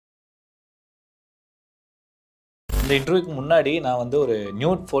இந்த இன்டர்வியூக்கு முன்னாடி நான் வந்து ஒரு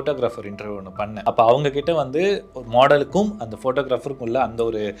நியூட் ஃபோட்டோகிராஃபர் இன்டர்வியூ ஒன்று பண்ணேன். அப்போ அவங்க கிட்ட வந்து ஒரு மாடலுக்கும் அந்த ஃபோட்டோகிராஃபருக்கும் உள்ள அந்த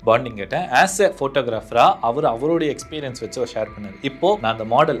ஒரு பாண்டிங் கேட்டேன். ஆஸ் எ ஃபோட்டோகிராஃபரா அவருடைய எக்ஸ்பீரியன்ஸ் வச்சு ஷேர் பண்ணாரு. இப்போ நான் அந்த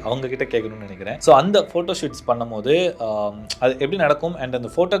மாடல் அவங்க கிட்ட கேட்கணும்னு நினைக்கிறேன். ஸோ அந்த ஃபோட்டோ ஷூட்ஸ் பண்ணும்போது அது எப்படி நடக்கும் அண்ட்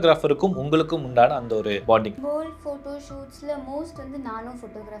அந்த ஃபோட்டோகிராஃபருக்கும் உங்களுக்கும் உண்டான அந்த ஒரு பாண்டிங். போல்ட் ஃபோட்டோ ஷூட்ஸில் மோஸ்ட் வந்து நானும்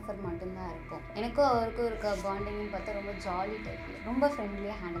ஃபோட்டோகிராஃபர் மட்டும்தான் இருக்கும். எனக்கும் அவருக்கும் இருக்க பாண்டிங்னு பார்த்தா ரொம்ப ஜாலி டைப்பில் ரொம்ப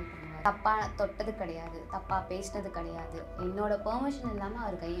ஃப்ரெண்ட்லியாக ஹேண்டில் பண்ணுவார். தப்பாக தொட்டது கிடையாது, தப்பாக பேசினது கிடையாது. என்னோட பெர்மிஷன் இல்லாமல்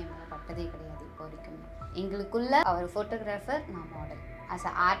அவர் கை என் மேலே பட்டதே கிடையாது இப்போ வரைக்கும். எங்களுக்குள்ள அவர் ஃபோட்டோகிராஃபர், நான் model. As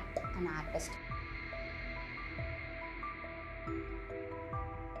a art and artist.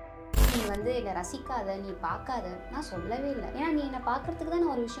 நீ வந்து என்னை ரசிக்காத, நீ பார்க்காத நான் சொல்லவே இல்லை. ஏன்னா நீ என்னை பார்க்கறதுக்கு தான்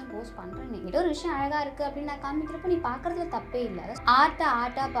நான் ஒரு விஷயம் போஸ்ட் பண்ணுறேன். நீ ஒரு விஷயம் அழகாக இருக்குது அப்படின்னு நான் காமிக்கிறப்ப நீ பார்க்கறதுல தப்பே இல்லை.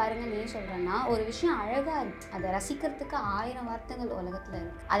 ஆர்ட்டாக பாருங்க நீ சொல்கிறேன்னா ஒரு விஷயம் அழகாக இருக்கு, அதை ரசிக்கிறதுக்கு 1000 வார்த்தைகள் உலகத்தில்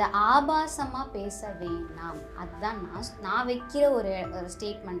இருக்குது. அதை ஆபாசமாக பேச வேண்டாம். அதுதான் நான் வைக்கிற ஒரு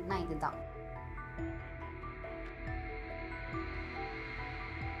ஸ்டேட்மெண்ட்னா இதுதான்.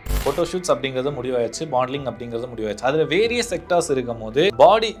 ஃபோட்டோ ஷூட்ஸ் அப்படிங்கிறது முடிவாயிடுச்சு, மாடலிங் அப்படிங்கிறது முடிவாயிடுச்சு. அதில் வேரியஸ் செக்டார்ஸ் இருக்கும் போது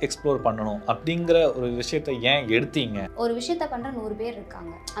பாடி எக்ஸ்ப்ளோர் பண்ணணும் அப்படிங்கிற ஒரு விஷயத்தை ஏன் எடுத்தீங்க? ஒரு விஷயத்த பண்ணுற 100 பேர்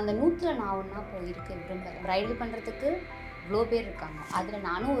இருக்காங்க. அந்த 100ல் நான் ஒன்றா போயிருக்க விரும்பலை. ப்ரைடல் பண்ணுறதுக்கு இவ்வளோ பேர் இருக்காங்க, அதில்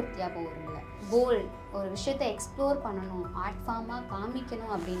நானும் ஒருத்தியாக போக விரும்பலை. போல்ட் ஒரு விஷயத்தை எக்ஸ்ப்ளோர் பண்ணணும், ஆர்ட் ஃபார்மாக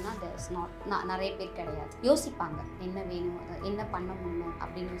காமிக்கணும் அப்படின்னா தேர்ஸ் நாட் நிறைய பேர் கிடையாது. யோசிப்பாங்க என்ன வேணும், என்ன பண்ண முடியும்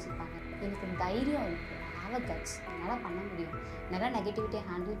அப்படின்னு யோசிப்பாங்க. எனக்கு தைரியம் இருக்குது, கட்ஸ், என்னால் பண்ண முடியும், நிறைய நெகட்டிவிட்டியை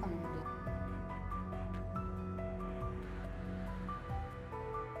ஹேண்டில் பண்ண முடியும்.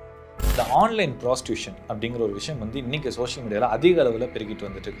 இந்த ஆன்லைன் ப்ராஸ்டியூஷன் அப்படிங்கிற ஒரு விஷயம் வந்து இன்னைக்கு சோஷியல் மீடியாவில் அதிக அளவில் பெருகிட்டு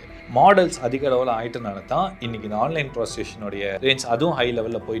வந்துட்டு இருக்கு. மாடல்ஸ் அதிக அளவில் ஆயிட்டனால தான் இன்னைக்கு இந்த ஆன்லைன் ப்ராஸ்டியூஷனுடைய ரேஞ்ச் அதுவும் ஹை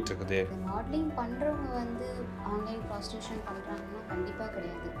லெவலில் போயிட்டு இருக்குது. மாடலிங் பண்ணுறவங்க வந்து ஆன்லைன் ப்ராஸ்டியூஷன் பண்ணுறாங்கன்னா கண்டிப்பாக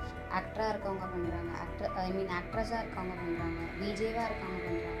கிடையாது. ஆக்டராக இருக்கவங்க பண்ணுறாங்க, ஆக்ட்ரஸாக இருக்கவங்க பண்ணுறாங்க, விஜேவாக இருக்கவங்க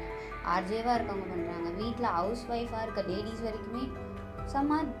பண்ணுறாங்க, ஆர்ஜேவாக இருக்கவங்க பண்ணுறாங்க, வீட்டில் ஹவுஸ் ஒய்ஃபாக இருக்க லேடிஸ் வரைக்குமே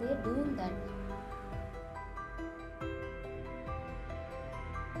some are they doing that.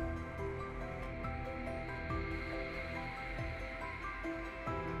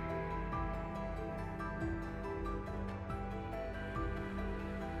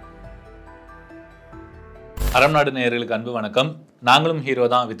 AramNaadu நேயர்களுக்கு அன்பு வணக்கம். நாங்களும் ஹீரோ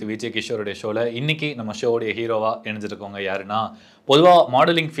தான் வித் விஜய் கிஷோருடைய ஷோவில். இன்றைக்கி நம்ம ஷோவுடைய ஹீரோவாக இணைஞ்சிருக்கவங்க யாருன்னா, பொதுவாக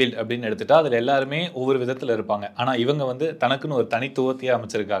மாடலிங் ஃபீல்டு அப்படின்னு எடுத்துகிட்டா அதில் எல்லாருமே ஒவ்வொரு விதத்தில் இருப்பாங்க. ஆனால் இவங்க வந்து தனக்குன்னு ஒரு தனித்துவத்தையே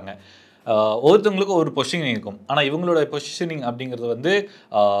அமைச்சிருக்காங்க. ஒவ்வொருத்தவங்களுக்கும் ஒரு பொசிஷனிங் இருக்கும். ஆனால் இவங்களோட பொசிஷனிங் அப்படிங்கிறது வந்து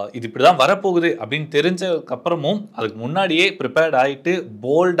இது இப்படி தான் வரப்போகுது அப்படின்னு தெரிஞ்சதுக்கப்புறமும் அதுக்கு முன்னாடியே ப்ரிப்பேர்ட் ஆகிட்டு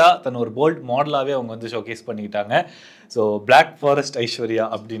போல்டாக ஒரு போல்ட் மாடலாகவே அவங்க வந்து ஷோகேஸ் பண்ணிக்கிட்டாங்க. ஸோ பிளாக் ஃபாரஸ்ட் ஐஸ்வர்யா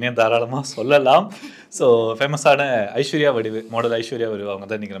அப்படின்னே தாராளமாக சொல்லலாம். ஸோ ஃபேமஸான ஐஸ்வர்யா வடிவு, மாடல் ஐஸ்வர்யா வடிவு அவங்க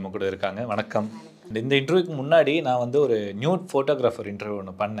தான் இன்றைக்கி நம்ம கூட இருக்காங்க. வணக்கம். இந்த இன்டர்வியூக்கு முன்னாடி நான் வந்து ஒரு நியூட் ஃபோட்டோகிராஃபர் இன்டர்வியூ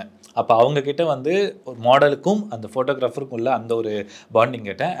ஒன்று பண்ணேன். அப்போ அவங்கக்கிட்ட வந்து ஒரு மாடலுக்கும் அந்த ஃபோட்டோகிராஃபருக்கும் உள்ள அந்த ஒரு பாண்டிங்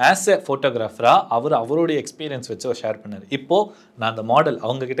கேட்டேன். ஆஸ் எ ஃபோட்டோகிராஃபரா அவருடைய எக்ஸ்பீரியன்ஸ் வச்சு ஷேர் பண்ணார். இப்போது நான் அந்த மாடல்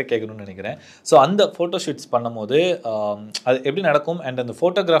அவங்கக்கிட்ட கேட்கணும்னு நினைக்கிறேன். ஸோ அந்த ஃபோட்டோ ஷூட்ஸ் பண்ணும்போது அது எப்படி நடக்கும் அண்ட் அந்த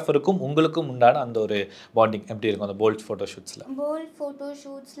ஃபோட்டோகிராஃபருக்கும் உங்களுக்கும் உண்டான அந்த ஒரு பாண்டிங் எப்படி இருக்கும் அந்த bolt photo ஷூட்ஸில்? Bolt photo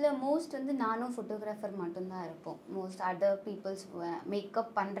ஷூட்ஸில் most வந்து நானும் ஃபோட்டோகிராஃபர் மட்டும்தான் இருப்போம். மோஸ்ட் அதர் பீப்புள்ஸ்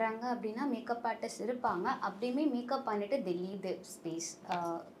மேக்கப் பண்ணுறாங்க அப்படின்னா மேக்கப் ஆர்டிஸ்ட் இருப்பாங்க. அப்படியுமே மேக்கப் பண்ணிவிட்டு தே லீவ் த ஸ்பேஸ்.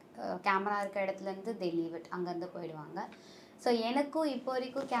 கேமரா இருக்க இடத்துலேருந்து தே லீவ் இட், அங்கேருந்து போயிடுவாங்க. ஸோ எனக்கும் இப்போ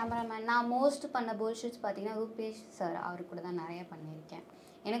வரைக்கும் கேமராமேன் நான் மோஸ்ட் பண்ண போல்ட் ஷூட்ஸ் பார்த்தீங்கன்னா ரூபேஷ் சார், அவர் கூட தான் நிறைய பண்ணியிருக்கேன்.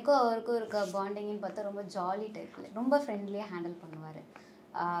 எனக்கும் அவருக்கும் இருக்க பாண்டிங்னு பார்த்தா ரொம்ப ஜாலி டைப்பில் ரொம்ப ஃப்ரெண்ட்லியாக ஹேண்டில் பண்ணுவார்.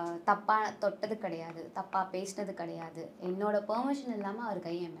 தப்பாக தொட்டது கிடையாது, தப்பாக பேசினது கிடையாது. என்னோட பெர்மிஷன் இல்லாமல் அவர்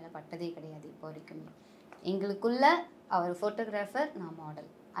கை என் மேலே பட்டதே கிடையாது இப்போ வரைக்குமே. எங்களுக்குள்ள அவர் ஃபோட்டோகிராஃபர், நான் model.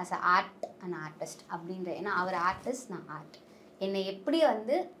 As a art and artist அப்படின்ற, ஏன்னா அவர் ஆர்டிஸ்ட், நான் ஆர்ட். என்னை எப்படி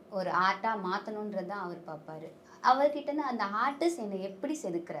வந்து ஒரு ஆர்ட்டாக மாற்றணுன்றது தான் அவர் பார்ப்பார். அவர்கிட்ட அந்த ஆர்டிஸ்ட் என்னை எப்படி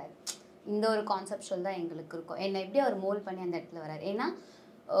செதுக்குறாரு, இந்த ஒரு கான்செப்டுவல் தான் எங்களுக்கு இருக்கும். என்னை எப்படி அவர் மோல்ட் பண்ணி அந்த இடத்துல வர்றாரு. ஏன்னா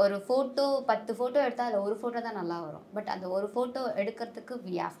ஒரு ஃபோட்டோ 10 ஃபோட்டோ எடுத்தால் அதில் ஒரு ஃபோட்டோ தான் நல்லா வரும். பட் அந்த ஒரு ஃபோட்டோ எடுக்கிறதுக்கு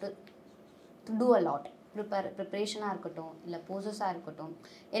we have to two a lot. ப்ரிப்ரேஷனாக இருக்கட்டும், இல்லை போசஸாக இருக்கட்டும்,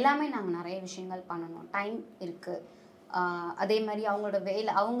 எல்லாமே நாங்கள் நிறைய விஷயங்கள் பண்ணணும். டைம் இருக்குது. அதே மாதிரி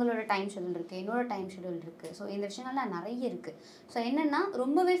அவங்களோட டைம் ஷெடியூல் இருக்குது, என்னோட டைம் ஷெடியூல் இருக்குது. ஸோ இந்த விஷயங்கள்லாம் நிறைய இருக்குது. ஸோ என்னென்னா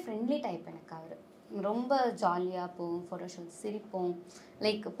ரொம்பவே ஃப்ரெண்ட்லி டைப் எனக்கு அவர். ரொம்ப ஜாலியாக போவோம், ஃபோட்டோஷூட் சிரிப்போம்.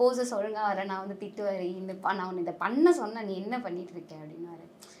 லைக் போசஸ் ஒழுங்காக வர நான் வந்து திட்டுவார், நான் உன்னை இதை பண்ண சொன்னேன், நீ என்ன பண்ணிகிட்டு இருக்கேன் அப்படின்னாரு.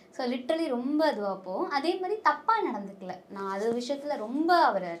 ஸோ லிட்ரலி ரொம்ப இதுவாக போவோம். அதே மாதிரி தப்பாக நடந்துக்கல, நான் அது விஷயத்தில் ரொம்ப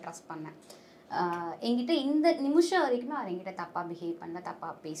அவரை ட்ரஸ்ட் பண்ணேன். என்கிட்ட இந்த நிமிஷம் வரைக்குமே அவர் என்கிட்ட தப்பாக பிஹேவ் பண்ணல,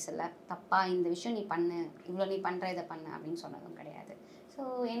 தப்பாக பேசலை, தப்பாக இந்த விஷயம் நீ பண்ணு, இவ்வளோ நீ பண்ணுற இதை பண்ணு அப்படின்னு சொன்னதும் கிடையாது. ஸோ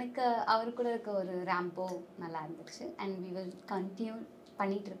ஸோ எனக்கு அவர் கூட இருக்க ஒரு ரேம்போ நல்லா இருந்துச்சு அண்ட் வி வில் கண்டினியூ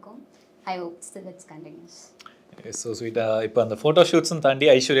பண்ணிகிட்டு இருக்கோம். I hope still it's continuous. So ஸ்வீட்டாக இப்போ அந்த ஃபோட்டோ ஷூட்ஸும் தாண்டி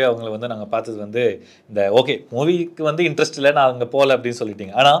ஐஸ்வர்யா அவங்களை வந்து நாங்கள் பார்த்தது வந்து இந்த ஓகே மூவிக்கு வந்து இன்ட்ரெஸ்ட் இல்லை நான் அங்கே போகல அப்படின்னு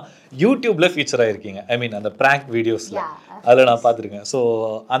சொல்லிட்டீங்க, ஆனால் யூடியூப்பில் ஃபீச்சர் ஆகிருக்கீங்க. ஐ மீன் அந்த ப்ராங்க் வீடியோஸில் அதில் நான் பார்த்துருக்கேன். ஸோ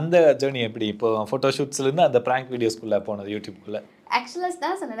அந்த ஜேர்னி எப்படி இப்போ ஃபோட்டோ ஷூட்ஸ்லேருந்து அந்த ப்ராங்க் வீடியோஸ்குள்ளே போனது யூடியூப்குள்ளே? ஆக்சுவலாக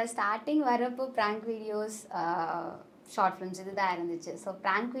தான் சொன்னேன் ஸ்டார்டிங் வரப்போ ப்ராங்க் வீடியோஸ் ஷார்ட் ஃபிலிம்ஸ் இது தான் இருந்துச்சு. So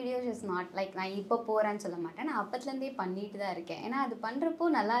prank videos is not like நான் இப்போ போகிறேன்னு சொல்ல மாட்டேன், நான் அப்பத்துலேருந்தே பண்ணிட்டு தான் இருக்கேன். ஏன்னா அது பண்ணுறப்போ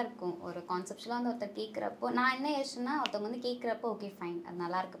நல்லாயிருக்கும், ஒரு கான்செப்ட்லாம் வந்து ஒருத்தர் கேட்குறப்போ நான் என்ன யோசிச்சேன்னா ஒருத்தவங்க வந்து கேட்குறப்போ ஓகே ஃபைன் அது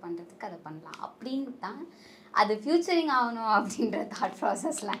நல்லாயிருக்கு பண்ணுறதுக்கு அதை பண்ணலாம் அப்படின்னு தான். அது ஃப்யூச்சரிங் ஆகணும் அப்படின்ற தாட்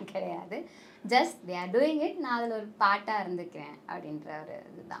ப்ராசஸ்லாம் கிடையாது. Just they are doing it, நான் அதில் ஒரு பார்ட்டாக இருந்துக்கிறேன் அப்படின்ற ஒரு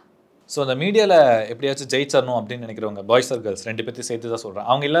இதுதான். ஸோ அந்த மீடியாவில் எப்படியாச்சும் ஜெயிச்சிடணும் அப்படின்னு நினைக்கிறவங்க பாய்ஸ் ஆர் கேர்ள்ஸ் ரெண்டு பேர்த்தையும் சேர்த்து தான் சொல்கிறேன்.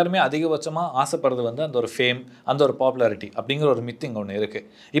 அவங்க எல்லாருமே அதிகபட்சமாக ஆசைப்படுறது வந்து அந்த ஒரு ஃபேம், அந்த ஒரு பாப்புலாரிட்டி அப்படிங்கிற ஒரு மித்து இங்கே ஒன்று இருக்குது.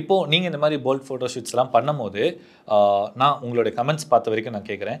 இப்போது நீங்கள் இந்த மாதிரி போல்ட் ஃபோட்டோ ஷூட்ஸ்லாம் பண்ணும்போது நான் உங்களுடைய கமெண்ட்ஸ் பார்த்த வரைக்கும் நான்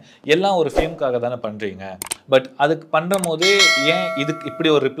கேட்குறேன், எல்லாம் ஒரு ஃபேம்க்காக தானே பண்ணுறீங்க, பட் அதுக்கு பண்ணுற போதே ஏன் இதுக்கு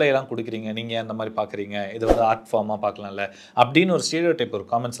இப்படி ஒரு ரிப்ளைலாம் கொடுக்குறீங்க, நீங்கள் ஏன் அந்த மாதிரி பார்க்குறீங்க, இது வந்து ஆர்ட் ஃபார்மாக பார்க்கலாம்ல அப்படின்னு ஒரு ஸ்டீரியோடைப் ஒரு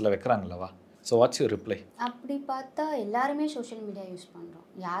காமெண்ட்ஸில் வைக்கிறாங்களவா? So what's your reply? அப்படி பார்த்தா எல்லாருமே சோஷியல் மீடியா யூஸ் பண்ணுறோம்,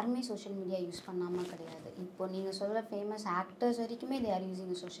 யாருமே சோஷியல் மீடியா யூஸ் பண்ணாமல் கிடையாது. இப்போ நீங்கள் சொல்கிற ஃபேமஸ் ஆக்டர்ஸ் வரைக்குமே they are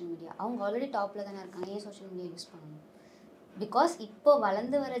using social media. அவங்க ஆல்ரெடி டாப்பில் தானே இருக்காங்க, ஏன் சோஷியல் மீடியா யூஸ் பண்ணணும்? பிகாஸ் இப்போ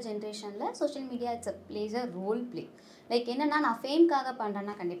வளர்ந்து வர ஜென்ரேஷனில் social media it's place a role play. Like என்னென்னா நான் ஃபேம்காக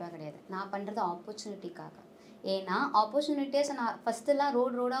பண்ணுறேன்னா கண்டிப்பாக கிடையாது, நான் பண்ணுறது ஆப்பர்ச்சுனிட்டிக்காக. ஏன்னா ஆப்பர்ச்சுனிட்டிஸ் நான் ஃபஸ்ட்டுலாம்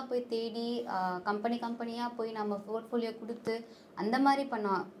ரோடாக போய் தேடி கம்பெனியாக போய் நம்ம போர்ட்ஃபோலியோ கொடுத்து அந்த மாதிரி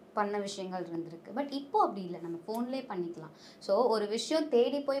பண்ண விஷயங்கள் இருந்திருக்கு. பட் இப்போது அப்படி இல்லை, நம்ம ஃபோன்லேயே பண்ணிக்கலாம். ஸோ ஒரு விஷயம்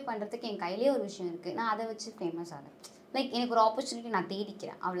தேடி போய் பண்ணுறதுக்கு என் கையிலே ஒரு விஷயம் இருக்குது, நான் அதை வச்சு ஃபேமஸ் ஆகிறேன். லைக் எனக்கு ஒரு ஆப்பர்ச்சுனிட்டி நான்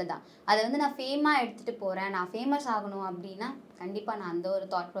தேடிக்கிறேன், அவ்வளோதான். அதை வந்து நான் ஃபேமாக எடுத்துகிட்டு போகிறேன், நான் ஃபேமஸ் ஆகணும் அப்படின்னா கண்டிப்பாக நான் அந்த ஒரு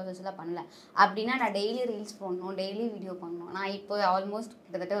தாட் ப்ராசஸ்லாம் பண்ணலை. அப்படின்னா நான் டெய்லி ரீல்ஸ் போடணும், டெய்லி வீடியோ பண்ணணும். நான் இப்போ ஆல்மோஸ்ட்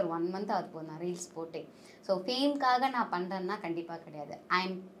கிட்டத்தட்ட ஒரு 1 month ஆகுது போது நான் ரீல்ஸ் போட்டேன். ஸோ ஃபேம்காக நான் பண்ணுறேன்னா கண்டிப்பாக கிடையாது. I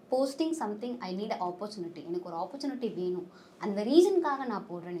am posting something, I need opportunity, எனக்கு ஒரு ஆப்பர்ச்சுனிட்டி வேணும், அந்த ரீசனுக்காக நான்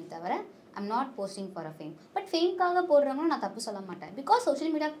போடுறேனே தவிர I'm not posting for a fame. But ஃபேம்காக போடுறவங்களும் நான் தப்பு சொல்ல மாட்டேன், because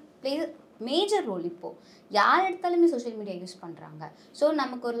social media place major role. இப்போது யார் எடுத்தாலுமே சோஷியல் மீடியா யூஸ் பண்ணுறாங்க. ஸோ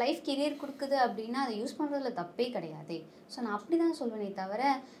நமக்கு ஒரு லைஃப் கெரியர் கொடுக்குது அப்படின்னா அதை யூஸ் பண்ணுறதுல தப்பே கிடையாது. ஸோ நான் அப்படி தான் சொல்வேனே தவிர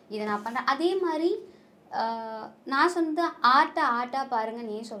இதை நான் பண்ணுறேன். அதே மாதிரி நான் சொன்னது ஆர்ட்டாக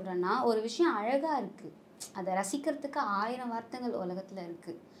பாருங்கன்னு ஏன் சொல்கிறேன்னா, ஒரு விஷயம் அழகாக இருக்குது, அதை ரசிக்கிறதுக்கு 1000 வார்த்தைகள் உலகத்தில்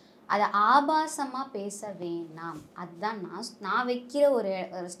இருக்குது, அதை ஆபாசமாக பேச வேணாம். அதுதான் நான் வைக்கிற ஒரு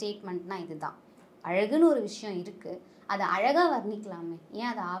ஸ்டேட்மெண்ட்னா இதுதான். அழகுன்னு ஒரு விஷயம் இருக்குது, அதை அழகாக வர்ணிக்கலாமே,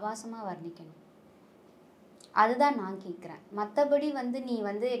 ஏன் அதை ஆபாசமாக வர்ணிக்கணும்? அதுதான் நான் கேட்குறேன். மற்றபடி வந்து நீ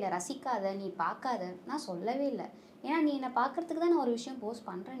வந்து என்னை ரசிக்காத, நீ பார்க்காத நான் சொல்லவே இல்லை. ஏன்னா நீ என்னை பார்க்குறதுக்கு தான் நான் ஒரு விஷயம் போஸ்ட்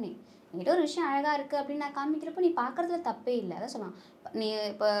பண்ணுறேனே. என்கிட்ட ஒரு விஷயம் அழகாக இருக்குது அப்படின்னு நான் காமிக்கிறப்போ நீ பார்க்குறதுல தப்பே இல்லை. அதான் சொல்லலாம். நீ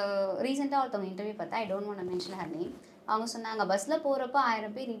இப்போ ரீசெண்டாக ஒருத்தவங்க இன்டர்வியூ பார்த்தா, I don't want to mention her name, அவங்க சொன்னாங்க பஸ்ஸில் போகிறப்போ 1000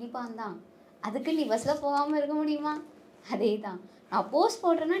 பேர் இடிப்பான் தான், அதுக்கு நீ பஸ்ஸில் போகாமல் இருக்க முடியுமா? அதே தான், நான் போஸ்ட்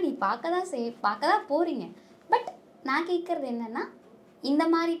போடுறேன்னா நீ பார்க்க தான் போகிறீங்க. பட் நான் கேட்குறது என்னென்னா இந்த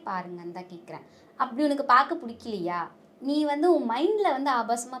மாதிரி பாருங்கன்னு தான் கேட்குறேன். அப்படி உனக்கு பார்க்க பிடிக்கலையா, நீ வந்து உன் மைண்டில் வந்து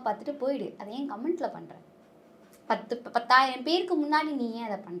ஆபாசமாக பார்த்துட்டு போயிடு. அதை ஏன் கமெண்ட்டில் பண்ணுற? 10,000 பேருக்கு முன்னாடி நீ ஏன்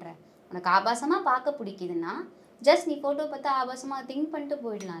அதை பண்ணுற? உனக்கு ஆபாசமாக பார்க்க பிடிக்குதுன்னா ஜஸ்ட் நீ ஃபோட்டோ பார்த்து ஆபாசமாக திங்க் பண்ணிட்டு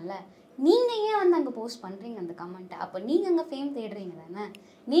போயிடலாம்ல. நீங்கள் ஏன் வந்து அங்கே போஸ்ட் பண்ணுறீங்க அந்த கமெண்ட்டை? அப்போ நீங்கள் அங்கே ஃபேம் தேடுறீங்க தானே.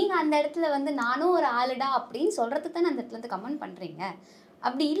 நீங்கள் அந்த இடத்துல வந்து நானும் ஒரு ஆளுடா அப்படின்னு சொல்கிறதுக்கு தானே அந்த இடத்துல வந்து கமெண்ட் பண்ணுறீங்க.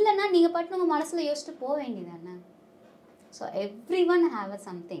 அப்படி இல்லைன்னா நீங்கள் பாட்டு உங்கள் மனசில் யோசிச்சுட்டு போக வேண்டியதானே. So every one have a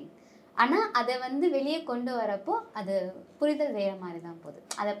something. ஆனால் அதை வந்து வெளியே கொண்டு வரப்போ அது புரிதல் வேறு மாதிரி தான் போகுது.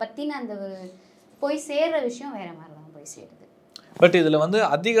 அதை பற்றின அந்த ஒரு போய் சேர்கிற விஷயம் வேறு மாதிரி தான் போய் சேருது. பட் இதில் வந்து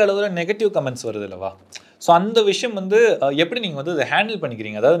அதிக அளவில் நெகட்டிவ் கமெண்ட்ஸ் வருது இல்லவா? ஸோ அந்த விஷயம் வந்து எப்படி நீங்கள் வந்து அதை ஹேண்டில்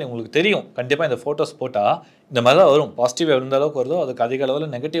பண்ணிக்கிறீங்க? அதாவது உங்களுக்கு தெரியும் கண்டிப்பாக இந்த ஃபோட்டோஸ் போட்டால் இந்த மாதிரி தான் வரும், பாசிட்டிவ் எந்த அளவுக்கு வருதோ அதுக்கு அதிக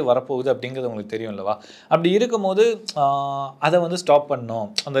அளவில் நெகட்டிவ் வரப்போகுது அப்படிங்கிறது உங்களுக்கு தெரியும் இல்லவா? அப்படி இருக்கும்போது அதை வந்து ஸ்டாப் பண்ணணும்,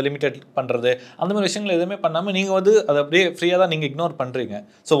 அந்த லிமிட்டட் பண்ணுறது அந்த மாதிரி விஷயங்கள் எதுவுமே பண்ணாமல் நீங்கள் வந்து அதை அப்படியே ஃப்ரீயாக தான் நீங்கள் இக்னோர் பண்ணுறீங்க.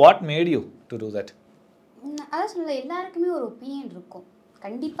 So what made you to do that? அதான் சொல்ல, எல்லாருக்குமே ஒரு ஒப்பீனியன் இருக்கும்.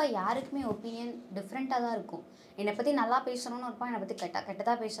 கண்டிப்பாக யாருக்குமே ஒப்பீனியன் டிஃப்ரெண்ட்டாக தான் இருக்கும். என்னை பற்றி நல்லா பேசுகிறவங்களும் இருப்பாங்க, என்னை பற்றி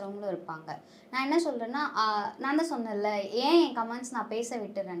கெட்டதாக பேசுகிறவங்களும் இருப்பாங்க. நான் என்ன சொல்கிறேன்னா, நான் தான் சொன்னேன்ல, ஏன் என் கமெண்ட்ஸ் நான் பேச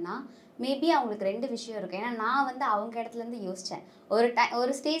விட்டுறேன்னா மேபி அவங்களுக்கு 2 விஷயம் இருக்குது. ஏன்னா நான் வந்து அவங்க இடத்துலேருந்து யோசித்தேன்.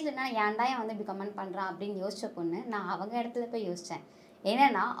 ஒரு ஸ்டேஜில் என்ன ஏன்டா என் வந்து இப்படி கமெண்ட் பண்ணுறான் அப்படின்னு யோசிச்ச பொண்ணு நான் அவங்க இடத்துல போய் யோசித்தேன்.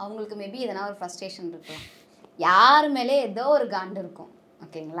 ஏன்னா அவங்களுக்கு மேபி எதனா ஒரு ஃப்ரஸ்ட்ரேஷன் இருக்கலாம், யார் மேலே ஏதோ ஒரு காண்டு இருக்கும்,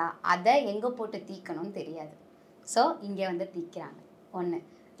 ஓகேங்களா? அதை எங்கே போட்டு தீக்கணும்னு தெரியாது. ஸோ இங்கே வந்து தீக்கிறாங்க. 1.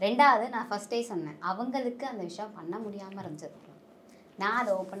 2வது, நான் ஃபஸ்ட்டே சொன்னேன், அவங்களுக்கு அந்த விஷயம் பண்ண முடியாமல் இருந்துருக்கலாம். நான்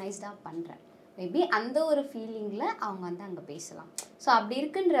அதை ஓப்பனைஸ்டாக பண்ணுறேன். மேபி அந்த ஒரு ஃபீலிங்கில் அவங்க வந்து அங்கே பேசலாம். ஸோ அப்படி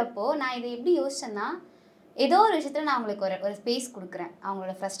இருக்குன்றப்போ நான் இதை எப்படி யோசிச்சேன்னா, ஏதோ ஒரு விஷயத்தில் நான் அவங்களுக்கு ஒரு ஸ்பேஸ் கொடுக்குறேன்,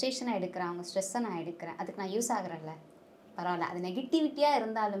 அவங்களோட ஃப்ரஸ்ட்ரேஷனை எடுக்கிறேன், அவங்க ஸ்ட்ரெஸ்ஸை நான் எடுக்கிறேன், அதுக்கு நான் யூஸ் ஆகுறேன்ல, பரவாயில்ல, அது நெகட்டிவிட்டியாக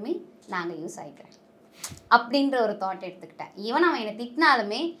இருந்தாலுமே நாங்கள் யூஸ் ஆகிக்கிறேன் அப்படின்ற ஒரு தாட் எடுத்துக்கிட்டேன். ஈவன் அவன் என்னை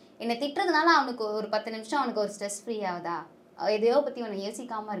திட்டினாலுமே, என்னை திட்டுறதுனால அவனுக்கு ஒரு 10 நிமிஷம் அவனுக்கு ஒரு ஸ்ட்ரெஸ் ஃப்ரீ ஆகுதா, எதையோ பற்றி அவனை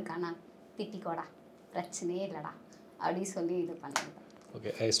யோசிக்காமல் இருக்கானா, திட்டிக்கோடா, பிரச்சனையே இல்லைடா அப்படி சொல்லி இது பண்ணுறது.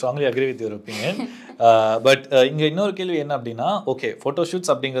 Okay, I strongly agree with your opinion. But இங்கே இன்னொரு கேள்வி என்ன அப்படின்னா, ஓகே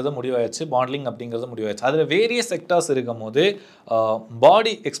ஃபோட்டோஷூட்ஸ் அப்படிங்கிறது முடிவாயிடுச்சு, மாடலிங் அப்படிங்கிறது முடிவாயிடுச்சு, அதில் வேரியஸ் செக்டார்ஸ் இருக்கும் போது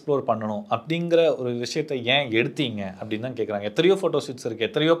பாடி எக்ஸ்ப்ளோர் பண்ணணும் அப்படிங்கிற ஒரு விஷயத்தை ஏன் எடுத்தீங்க அப்படின்னு தான் கேட்குறாங்க. எத்தனையோ ஃபோட்டோஷூட்ஸ் இருக்குது,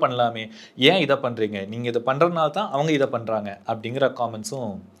 எத்தனையோ பண்ணலாமே, ஏன் இதை பண்ணுறீங்க, நீங்கள் இதை பண்ணுறதுனால தான் அவங்க இதை பண்ணுறாங்க அப்படிங்கிற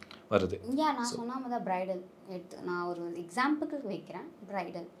காமெண்ட்ஸும் வருது. நான் சொன்னால் தான் ப்ரைடல் எடுத்து நான் ஒரு எக்ஸாம்பிளுக்கு வைக்கிறேன்.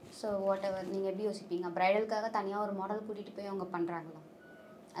 ப்ரைடல், ஸோ வாட் எவர் நீங்கள் எப்படி யோசிப்பீங்க, ப்ரைடலுக்காக தனியாக ஒரு மாடல் கூட்டிகிட்டு போய் அவங்க பண்ணுறாங்களா?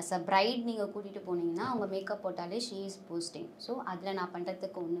 அஸ் அ ப்ரைட் நீங்கள் கூட்டிகிட்டு போனீங்கன்னா அவங்க மேக்கப் போட்டாலே ஷீ இஸ் போஸ்டிங். ஸோ அதில் நான்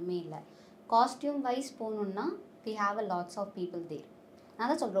பண்ணுறதுக்கு ஒன்றுமே இல்லை. காஸ்டியூம் வைஸ் போகணுன்னா we have a lots of people தேர். நான்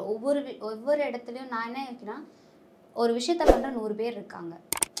தான் சொல்கிறேன், ஒவ்வொரு இடத்துலையும் நான் என்ன வைக்கிறேன்னா, ஒரு விஷயத்த பண்ணுற 100 பேர் இருக்காங்க,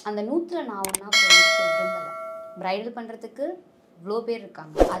 அந்த 100ல் நான் ஒன்றா போய் விரும்பலை. ப்ரைடல் பண்ணுறதுக்கு இவ்வளோ பேர்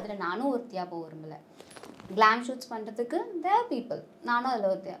இருக்காங்க, அதில் நானும் ஒருத்தியாக போக விரும்பலை. கிளாம் ஷூட்ஸ் பண்ணுறதுக்கு தேர் பீப்புள், நானும் அதில்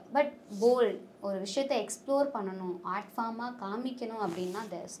ஒருத்தியாக. பட் போல்ட் ஒரு விஷயத்தை எக்ஸ்ப்ளோர் பண்ணணும், ஆர்ட் ஃபார்மாக காமிக்கணும் அப்படின்னா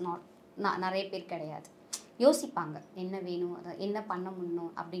தேர்ஸ் நாட், நிறைய பேர் கிடையாது. யோசிப்பாங்க என்ன வேணும், அதை என்ன பண்ண முடியும்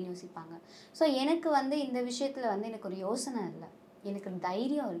அப்படின்னு யோசிப்பாங்க. ஸோ எனக்கு வந்து இந்த விஷயத்தில் வந்து எனக்கு ஒரு யோசனை இல்லை, எனக்கு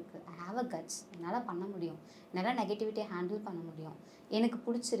தைரியம் இருக்குது. ஐ ஹாவ் அ கட்ஸ், என்னால் பண்ண முடியும், என்னால் நெகட்டிவிட்டியை ஹேண்டில் பண்ண முடியும், எனக்கு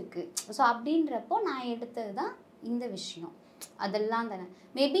பிடிச்சிருக்கு. ஸோ அப்படின்றப்போ நான் எடுத்தது தான் இந்த விஷயம். அதெல்லாம் தானே.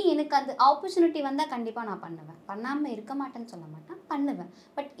 மேபி எனக்கு அந்த ஆப்பர்ச்சுனிட்டி வந்தால் கண்டிப்பாக நான் பண்ணுவேன், பண்ணாமல் இருக்க மாட்டேன்னு சொல்ல மாட்டேன், பண்ணுவேன்.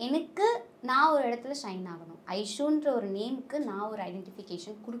 பட் எனக்கு நான் ஒரு இடத்துல ஷைன் ஆகணும், ஐஷுன்ற ஒரு நேமுக்கு நான் ஒரு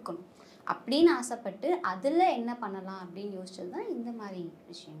ஐடென்டிஃபிகேஷன் கொடுக்கணும் அப்படின்னு ஆசைப்பட்டு அதில் என்ன பண்ணலாம் அப்படின்னு யோசிச்சது தான் இந்த மாதிரி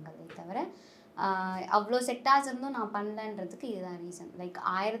விஷயங்களே தவிர அவ்வளோ செக்டார்ஸ் இருந்தும் நான் பண்ணலன்றதுக்கு இதுதான் ரீசன். லைக்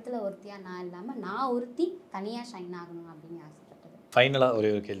 1000ல் ஒருத்தியாக நான் இல்லாமல் நான் ஒருத்தி தனியாக ஷைன் ஆகணும் அப்படின்னு ஆசைப்பட்டது. ஃபைனலாக ஒரே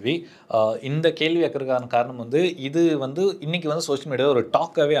ஒரு கேள்வி, இந்த கேள்வி வைக்கிறதுக்கான காரணம் வந்து இது வந்து இன்றைக்கி வந்து சோஷியல் மீடியாவில் ஒரு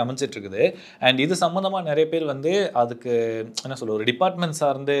டாக்காகவே அமைஞ்சிட்ருக்குது. அண்ட் இது சம்மந்தமாக நிறைய பேர் வந்து அதுக்கு என்ன சொல்ல ஒரு டிபார்ட்மெண்ட்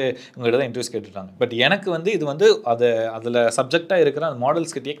சார்ந்து உங்கள்கிட்ட தான் இன்ட்ரெஸ்ட் கேட்டுருக்காங்க. பட் எனக்கு வந்து இது வந்து அதில் சப்ஜெக்டாக இருக்கிற அந்த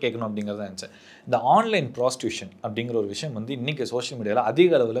மாடல்ஸ்கிட்டயே கேட்கணும் அப்படிங்கிறத இருந்துச்சு. இந்த ஆன்லைன் ப்ராஸ்டியூஷன் அப்படிங்கிற ஒரு விஷயம் வந்து இன்றைக்கி சோஷியல் மீடியாவில்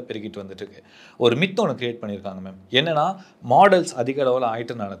அதிக அளவில் பெருகிட்டு வந்துட்டுருக்கு. ஒரு மித் ஒன்று க்ரியேட் பண்ணியிருக்காங்க மேம், என்னென்னா மாடல்ஸ் அதிக அளவில்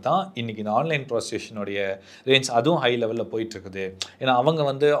ஆகிட்டனால தான் இன்றைக்கி இந்த ஆன்லைன் ப்ராஸ்டியூஷனுடைய ரேஞ்ச் அதுவும் ஹை லெவலில் போயிட்டுருக்குது. ஏன்னா அவங்க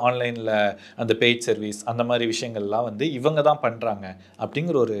வந்து ஆன்லைனில் அந்த பெய்ட் சர்வீஸ் அந்த மாதிரி விஷயங்கள்லாம் வந்து இவங்க தான் பண்ணுறாங்க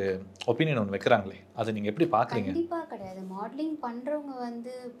அப்படிங்கிற ஒரு ஒப்பீனியன் ஒன்று வைக்கிறாங்களே, அதை நீங்கள் எப்படி பார்க்குறீங்க? கண்டிப்பாக கிடையாது. மாடலிங் பண்ணுறவங்க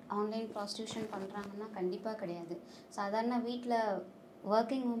வந்து ஆன்லைன் ப்ராஸ்டியூஷன் பண்ணுறாங்கன்னா கண்டிப்பாக கிடையாது. சாதாரண வீட்டில்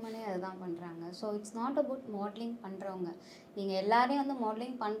ஒர்க்கிங் உமனே அதுதான் பண்ணுறாங்க. So it's not about modelling பண்ணுறவங்க. நீங்கள் எல்லாரையும் வந்து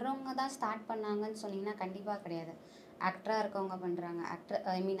மாடலிங் பண்ணுறவங்க தான் ஸ்டார்ட் பண்ணாங்கன்னு சொன்னீங்கன்னா கண்டிப்பாக கிடையாது. ஆக்டராக இருக்கவங்க பண்ணுறாங்க,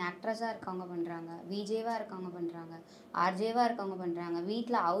 ஆக்ட்ரஸாக இருக்கவங்க பண்ணுறாங்க, விஜேவாக இருக்கவங்க பண்ணுறாங்க, ஆர்ஜேவாக இருக்கவங்க பண்ணுறாங்க,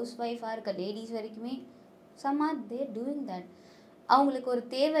 வீட்டில் ஹவுஸ் ஒய்ஃபாக இருக்க லேடிஸ் வரைக்குமே some are they're doing that. அவங்களுக்கு ஒரு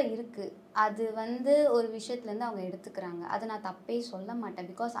தேவை இருக்குது, அது வந்து ஒரு விஷயத்துலேருந்து அவங்க எடுத்துக்கிறாங்க. அதை நான் தப்பே சொல்ல மாட்டேன்.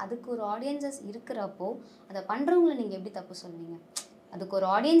 பிகாஸ் அதுக்கு ஒரு ஆடியன்ஸஸ் இருக்கிறப்போ அதை பண்ணுறவங்கள நீங்கள் எப்படி தப்பு சொல்வீங்க? அதுக்கு ஒரு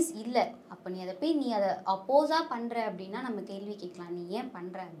ஆடியன்ஸ் இல்லை, அப்போ நீ அதை அப்போஸாக பண்ணுற அப்படின்னா நம்ம கேள்வி கேட்கலாம், நீ ஏன்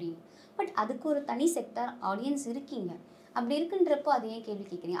பண்ணுற அப்படின்னு. பட் அதுக்கு ஒரு தனி செக்டார் ஆடியன்ஸ் இருக்கீங்க. அப்படி இருக்குன்றப்போ அதை ஏன் கேள்வி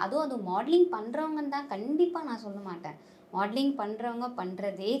கேட்குறீங்க? அது மாடலிங் பண்ணுறவங்கன்னு தான் கண்டிப்பாக நான் சொல்ல மாட்டேன். மாடலிங் பண்ணுறவங்க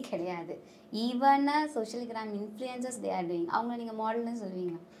பண்ணுறதே கிடையாது. ஈவனாக social gram influencers they are doing. அவங்கள நீங்கள் மாடல்னு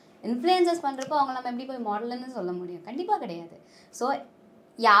சொல்லுவீங்க? இன்ஃப்ளூயன்சர்ஸ் பண்ணுறப்போ அவங்கள நம்ம எப்படி போய் மாடல்னு சொல்ல முடியும்? கண்டிப்பாக கிடையாது. ஸோ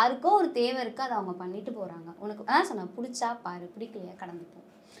யாருக்கோ ஒரு தேவை இருக்குது, அதை அவங்க பண்ணிட்டு போகிறாங்க. உனக்கு அதான் சொன்னேன், பிடிச்சா பாரு, பிடிக்கலையா கடந்துப்போம்.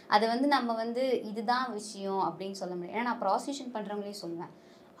 அதை வந்து நம்ம வந்து இதுதான் விஷயம் அப்படின்னு சொல்ல முடியாது. ஏன்னா நான் ப்ராஸ்டியூஷன் பண்ணுறவங்களே சொல்லுவேன்,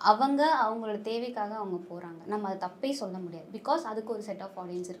 அவங்களோட தேவைக்காக அவங்க போகிறாங்க, நம்ம அதை தப்பே சொல்ல முடியாது. பிகாஸ் அதுக்கு ஒரு செட் ஆஃப்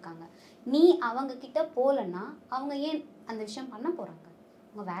ஆடியன்ஸ் இருக்காங்க. நீ அவங்க கிட்ட போகலன்னா அவங்க ஏன் அந்த விஷயம் பண்ண போகிறாங்க?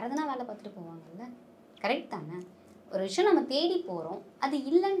 அவங்க வேறு எதனா வேலை பார்த்துட்டு போவாங்கல்ல, கரெக்ட் தானே? ஒரு விஷயம் நம்ம தேடி போகிறோம், அது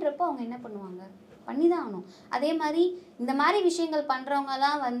இல்லைன்றப்போ அவங்க என்ன பண்ணுவாங்க? பண்ணி தான் ஆகணும். அதே மாதிரி இந்த மாதிரி விஷயங்கள்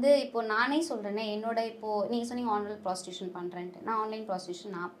பண்ணுறவங்கலாம் வந்து இப்போது நானே சொல்கிறேன்னே, இப்போது நீங்கள் சொன்னீங்க ஆன்லைன் ப்ராஸ்டியூஷன் பண்ணுறேன்ட்டு. நான் ஆன்லைன்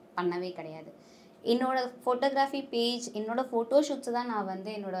ப்ராஸ்டியூஷன் நான் பண்ணவே கிடையாது. என்னோடய ஃபோட்டோகிராஃபி பேஜ், என்னோடய ஃபோட்டோஷூட்ஸை தான் நான்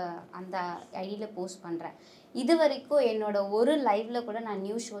வந்து அந்த ஐடியில் போஸ்ட் பண்ணுறேன். இது வரைக்கும் ஒரு லைவில் கூட நான்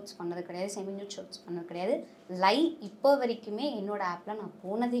நியூ ஷூட்ஸ் பண்ணது கிடையாது, செமி நியூ ஷூட்ஸ் பண்ணது கிடையாது. லைவ் இப்போ வரைக்குமே என்னோடய ஆப்பில் நான்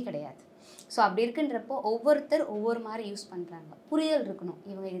போனதே கிடையாது. ஸோ அப்படி இருக்குன்றப்போ ஒவ்வொருத்தர் ஒவ்வொரு மாதிரி யூஸ் பண்ணுறாங்க. புரிதல் இருக்கணும்,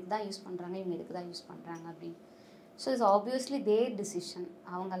 இவங்க இதுக்கு தான் யூஸ் பண்ணுறாங்க, இவங்க இதுக்கு தான் யூஸ் பண்ணுறாங்க அப்படின்னு. So it's obviously there decision.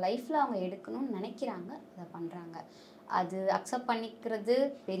 அவங்க லைஃப்பில் அவங்க எடுக்கணும்னு நினைக்கிறாங்க, அதை பண்ணுறாங்க. அது அக்செப்ட் பண்ணிக்கிறது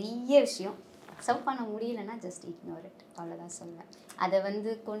பெரிய விஷயம். அக்செப்ட் பண்ண முடியலன்னா ஜஸ்ட் இக்னோர் இட், அவ்வளோதான் சொல்லுவேன். அதை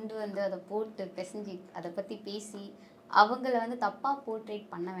வந்து கொண்டு வந்து அதை போட்டு பிசைஞ்சு அதை பற்றி பேசி அவங்கள வந்து தப்பாக போர்ட்ரேட்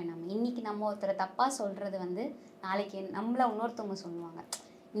பண்ண வேணாம். இன்றைக்கி நம்ம ஒருத்தரை தப்பாக சொல்கிறது வந்து நாளைக்கு நம்மள இன்னொருத்தவங்க சொல்லுவாங்க.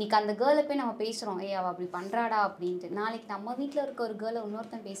 இன்றைக்கி அந்த கேர்ளை போய் நம்ம பேசுகிறோம், ஏய் அவள் அப்படி பண்ணுறாடா அப்படின்ட்டு. நாளைக்கு நம்ம வீட்டில் இருக்க ஒரு கேர்ளை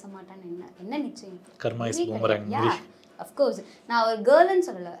இன்னொருத்தன் பேச மாட்டான்னு என்ன நிச்சயம்? Yeah of course. நான் ஒரு கேர்ள்னு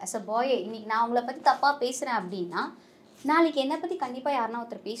சொல்லலை, அஸ் அ பாய் இன்றைக்கி நான் அவங்கள பற்றி தப்பாக பேசுகிறேன் அப்படின்னா நாளைக்கு என்னை பற்றி கண்டிப்பாக யாருன்னா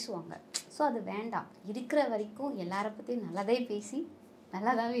ஒருத்தர் பேசுவாங்க. ஸோ அது வேண்டாம். இருக்கிற வரைக்கும் எல்லாரை பற்றியும் நல்லதே பேசி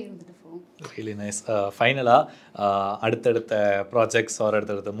நல்லாதாவே இருந்துட்டு போகும். Really nice. ஃபைனலாக அடுத்தடுத்த ப்ராஜெக்ட்ஸ் ஆர்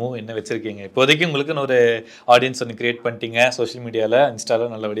அடுத்தடுத்த மூவ் என்ன வச்சுருக்கீங்க? இப்போதைக்கு உங்களுக்குன்னு ஒரு ஆடியன்ஸ் ஒன்று க்ரியேட் பண்ணிட்டீங்க, சோஷியல் மீடியாவில்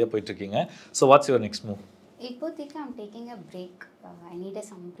இன்ஸ்டாவில் நல்லபடியாக போயிட்டுருக்கீங்க. So what's your next move? இப்போதைக்கு I'm taking a break. I need a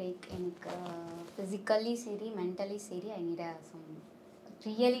some break. எனக்கு ஃபிசிக்கலி சரி மென்டலி சரி I need a some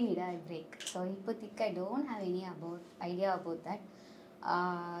really need a break. So இப்போதைக்கு I don't have any idea about that.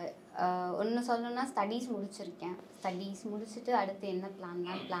 ஒன்று சொல்லணும்னா studies முடிச்சிருக்கேன். Studies முடிச்சுட்டு அடுத்து என்ன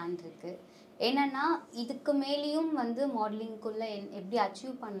பிளான் இருக்குது. என்னென்னா இதுக்கு மேலேயும் வந்து மாடலிங்குள்ளே எப்படி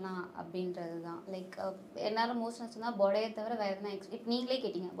அச்சீவ் பண்ணலாம் அப்படின்றது தான். லைக் என்னால் மோஸ்ட் சொன்னால் பாடியை தவிர வேறு எதனா இப்போ நீங்களே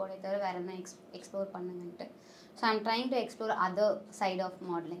கேட்டிங்க பாடியை தவிர வேறு எதனா explore பண்ணுங்கன்ட்டு. So I'm trying to explore other side of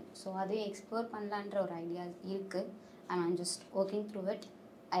modelling. So அதையும் எக்ஸ்ப்ளோர் பண்ணலான்ற ஒரு ஐடியா இருக்குது. And I'm just working through it.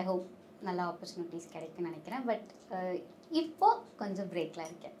 I hope நல்ல ஆப்பர்ச்சுனிட்டிஸ் கிடைக்குன்னு நினைக்கிறேன். பட் இப்போது கொஞ்சம் பிரேக்கில்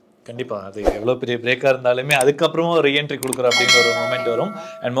இருக்கேன். கண்டிப்பாக அது எவ்வளோ பெரிய பிரேக்காக இருந்தாலுமே அதுக்கப்புறமும் ரீஎன்ட்ரி கொடுக்குற அப்படிங்கிற ஒரு மூமெண்ட் வரும்.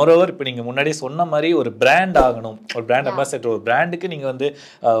 அண்ட் மோரோவர் இப்போ நீங்கள் முன்னாடி சொன்ன மாதிரி ஒரு பிராண்ட் ஆகணும், ஒரு பிராண்ட் அம்பாசிடர், ஒரு பிராண்டுக்கு நீங்கள் வந்து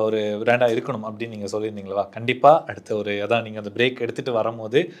ஒரு பிராண்டாக இருக்கணும் அப்படின்னு நீங்கள் சொல்லியிருந்தீங்களா? கண்டிப்பாக அடுத்த ஒரு அதான் நீங்கள் அந்த பிரேக் எடுத்துகிட்டு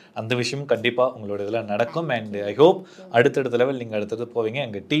வரும்போது அந்த விஷயம் கண்டிப்பாக உங்களோட இதில் நடக்கும். அண்ட் ஐ ஹோப் அடுத்தடுத்த லெவல் நீங்கள் அடுத்தது போவீங்க.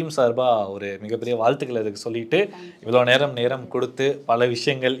 எங்கள் டீம் சார்பாக ஒரு மிகப்பெரிய வாழ்த்துக்கள் அதுக்கு சொல்லிட்டு இவ்வளோ நேரம் கொடுத்து பல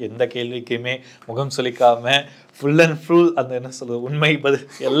விஷயங்கள் எந்த கேள்விக்குமே முகம் சொல்லிக்காமல் ஃபுல் அண்ட் ஃபுல் அந்த என்ன சொல்கிறது உண்மை பதில்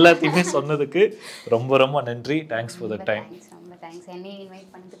எல்லாத்தையுமே சொன்னதுக்கு ரொம்ப ரொம்ப நன்றி. Thanks for the time. ரொம்ப தேங்க்ஸ். என்னையும் இன்வைட்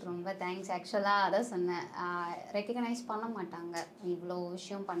பண்ணதுக்கு ரொம்ப தேங்க்ஸ். ஆக்சுவலாக அதான் சொன்னேன், ரெக்கக்னைஸ் பண்ண மாட்டாங்க. இவ்வளோ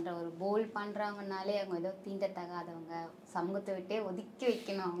விஷயம் பண்ணுற ஒரு போல் பண்ணுறாங்கனாலே அவங்க ஏதோ தீண்டத்தகாதவங்க, சமூகத்தை விட்டே ஒதுக்கி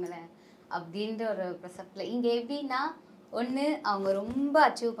வைக்கணும் அவங்கள அப்படின்ற ஒரு ப்ரெசப்டில். இங்கே எப்படின்னா ஒன்று அவங்க ரொம்ப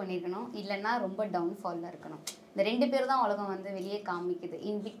அச்சீவ் பண்ணியிருக்கணும், இல்லைன்னா ரொம்ப டவுன்ஃபாலில் இருக்கணும். இந்த 2 பேர் தான் உலகம் வந்து வெளியே காமிக்குது.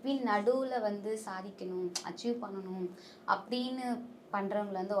 இன் பிட்வீன் நடுவில் வந்து சாதிக்கணும், அச்சீவ் பண்ணணும் அப்படின்னு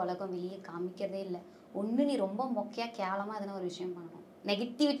பண்ணுறவங்கள வந்து உலகம் வெளியே காமிக்கிறதே இல்லை. ஒன்று நீ ரொம்ப மொக்கையாக கேவலமாக எதனா ஒரு விஷயம் பண்ணணும்,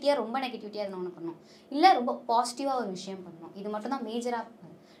 ரொம்ப நெகட்டிவிட்டியாக எதனா ஒன்று பண்ணணும், இல்லை ரொம்ப பாசிட்டிவாக ஒரு விஷயம் பண்ணணும். இது மட்டும் தான் மேஜராக.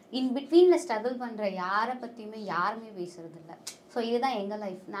 இன் பிட்வீனில் ஸ்ட்ரகிள் பண்ணுற யாரை பற்றியுமே யாருமே பேசுறது இல்லை. ஸோ இதுதான் எங்கள்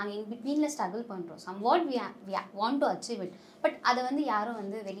லைஃப். நாங்கள் இன் பிட்வீனில் ஸ்ட்ரகிள் பண்ணுறோம். Some what we want to achieve it. But அதை வந்து யாரும்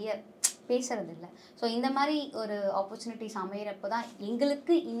வந்து வெளியே பேசுறது இல்லை. ஸோ இந்த மாதிரி ஒரு ஆப்பர்ச்சுனிட்டிஸ் அமைகிறப்போ தான்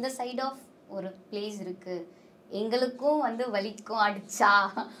எங்களுக்கு இந்த சைட் ஆஃப் ஒரு பிளேஸ் இருக்குது. எங்களுக்கும் வந்து வலிக்கும் அடிச்சா,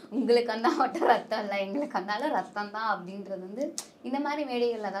 உங்களுக்கு வந்தால் மட்டும் ரத்தம் இல்லை, எங்களுக்கு வந்தாலும் ரத்தம் தான் அப்படின்றது வந்து இந்த மாதிரி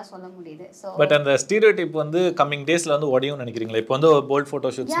மேடைகளில் தான் சொல்ல முடியுது. ஸோ பட் அந்த ஸ்டீரியோடைப் வந்து கம்மிங் டேஸில் வந்து உடையும் நினைக்கிறீங்களா? இப்போ வந்து போல்ட்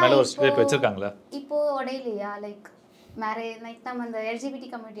ஃபோட்டோஷூட்ஸ் மேலே ஒரு ஸ்டீரியோடைப் வச்சிருக்காங்களா? இப்போது உடையிலையா? லைக் லைக் நம்ம அந்த எல்ஜிபிடி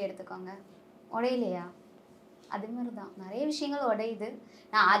கம்யூனிட்டி எடுத்துக்கோங்க, உடையிலையா? அது மாதிரி தான் நிறைய விஷயங்கள் உடையுது.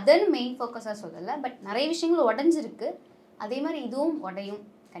 நான் அதன் மெயின் ஃபோக்கஸாக சொல்லலை, பட் நிறைய விஷயங்கள் உடஞ்சிருக்கு. அதே மாதிரி இதுவும் உடையும்,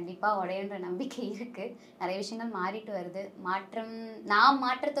 கண்டிப்பாக உடையன்ற நம்பிக்கை இருக்குது. நிறைய விஷயங்கள் மாறிட்டு வருது. நான்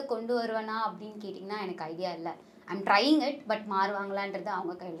மாற்றத்தை கொண்டு வருவேனா அப்படின்னு கேட்டிங்கன்னா எனக்கு ஐடியா இல்லை. I'm drying it. பட் மாறுவாங்களான்றது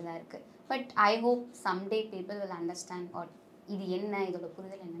அவங்க கையில் தான் இருக்குது. But I hope someday people will understand what இது என்ன, இதோட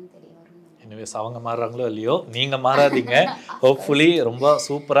புரிதல் என்னன்னு தெரிய வரும். எனிவேஸ் அவங்க மாறுறாங்களோ இல்லையோ நீங்கள் மாறாதீங்க. ஹோப்ஃபுல்லி ரொம்ப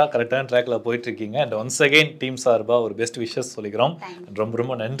சூப்பராக கரெக்டான ட்ராக்கில் போயிட்டுருக்கீங்க. அண்ட் ஒன்ஸ் அகெயின் டீம் சார்பாக ஒரு பெஸ்ட் விஷஸ் சொல்லிக்கிறோம். ரொம்ப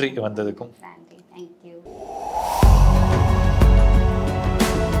ரொம்ப நன்றி வந்ததுக்கும்.